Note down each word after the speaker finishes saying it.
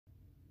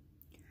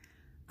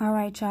All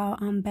right, y'all,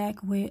 I'm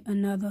back with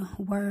another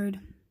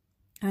word.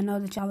 I know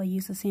that y'all are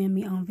used to seeing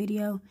me on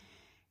video,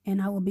 and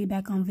I will be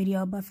back on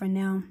video, but for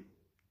now,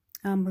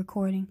 I'm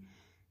recording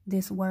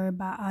this word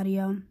by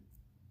audio.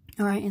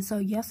 All right, and so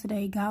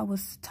yesterday, God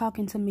was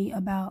talking to me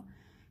about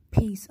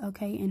peace,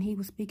 okay? And he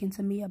was speaking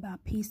to me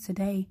about peace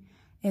today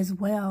as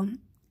well.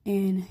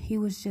 And he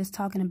was just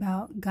talking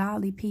about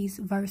godly peace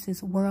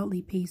versus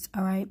worldly peace,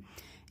 all right?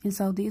 And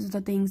so these are the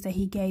things that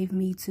he gave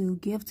me to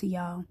give to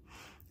y'all.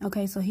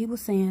 Okay, so he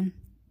was saying,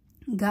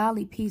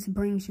 godly peace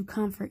brings you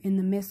comfort in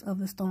the midst of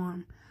the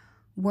storm.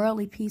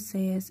 Worldly peace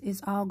says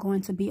it's all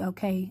going to be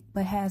okay,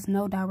 but has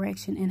no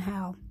direction in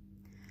how.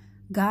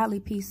 Godly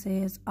peace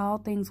says all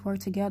things work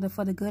together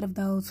for the good of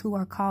those who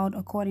are called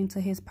according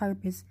to his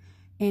purpose,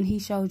 and he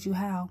showed you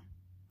how.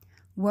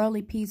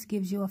 Worldly peace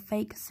gives you a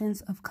fake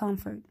sense of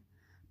comfort,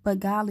 but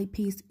godly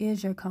peace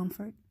is your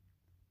comfort.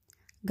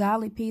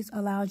 Godly peace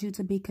allows you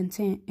to be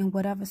content in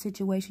whatever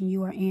situation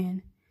you are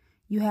in.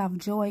 You have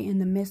joy in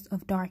the midst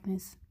of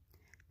darkness.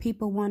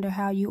 People wonder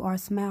how you are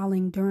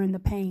smiling during the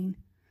pain.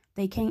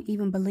 They can't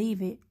even believe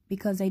it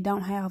because they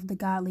don't have the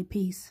godly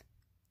peace.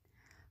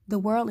 The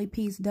worldly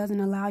peace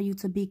doesn't allow you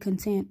to be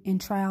content in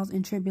trials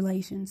and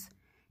tribulations.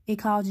 It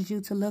causes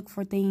you to look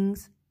for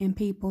things and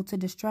people to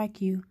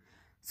distract you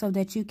so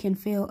that you can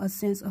feel a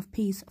sense of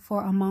peace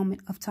for a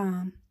moment of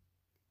time.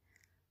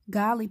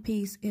 Godly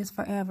peace is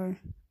forever,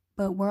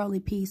 but worldly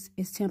peace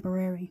is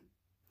temporary.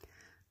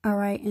 All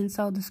right, and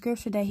so the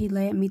scripture that he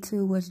led me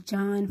to was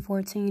John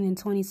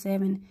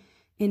 14:27,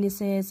 and it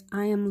says,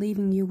 I am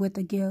leaving you with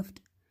a gift,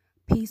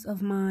 peace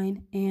of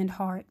mind and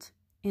heart.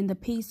 And the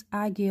peace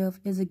I give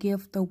is a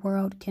gift the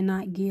world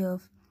cannot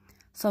give.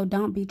 So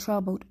don't be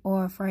troubled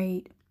or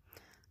afraid.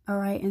 All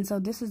right, and so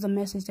this is a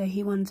message that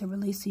he wanted to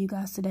release to you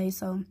guys today.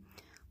 So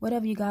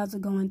whatever you guys are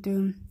going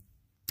through,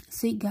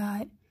 seek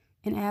God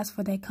and ask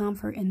for that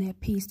comfort and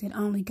that peace that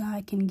only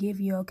God can give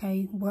you,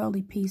 okay?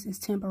 Worldly peace is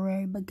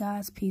temporary, but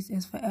God's peace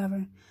is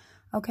forever.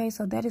 Okay,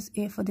 so that is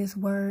it for this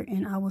word,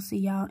 and I will see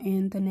y'all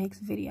in the next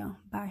video.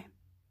 Bye.